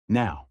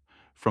Now,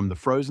 from the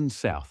frozen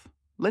south,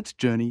 let's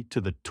journey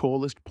to the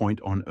tallest point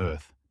on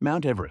Earth,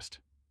 Mount Everest.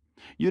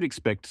 You'd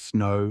expect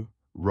snow,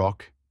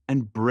 rock,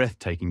 and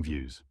breathtaking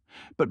views.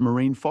 But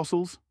marine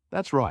fossils?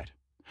 That's right.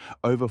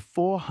 Over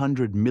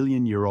 400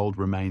 million-year-old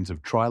remains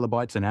of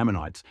trilobites and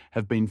ammonites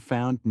have been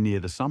found near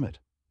the summit.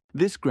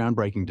 This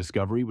groundbreaking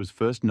discovery was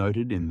first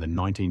noted in the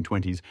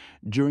 1920s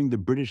during the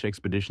British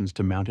expeditions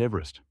to Mount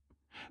Everest.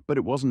 But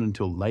it wasn't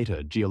until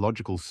later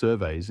geological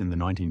surveys in the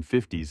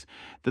 1950s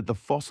that the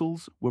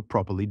fossils were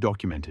properly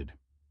documented.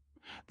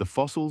 The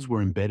fossils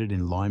were embedded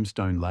in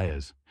limestone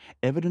layers,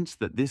 evidence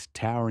that this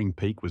towering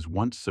peak was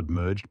once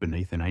submerged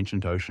beneath an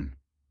ancient ocean.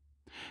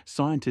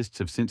 Scientists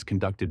have since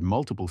conducted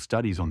multiple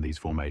studies on these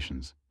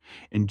formations,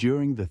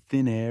 enduring the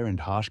thin air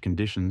and harsh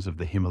conditions of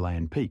the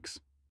Himalayan peaks.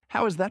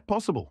 How is that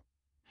possible?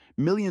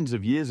 Millions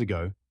of years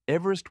ago,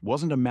 Everest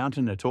wasn't a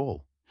mountain at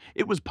all.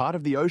 It was part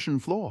of the ocean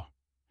floor.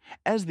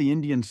 As the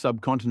Indian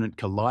subcontinent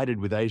collided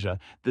with Asia,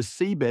 the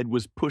seabed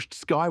was pushed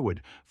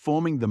skyward,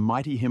 forming the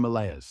mighty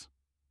Himalayas.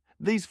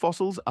 These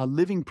fossils are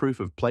living proof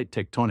of plate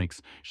tectonics,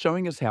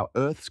 showing us how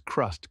Earth's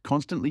crust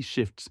constantly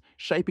shifts,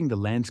 shaping the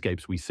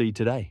landscapes we see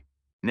today.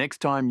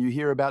 Next time you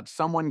hear about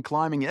someone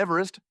climbing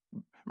Everest,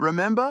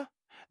 remember,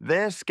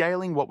 they're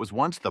scaling what was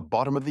once the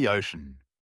bottom of the ocean.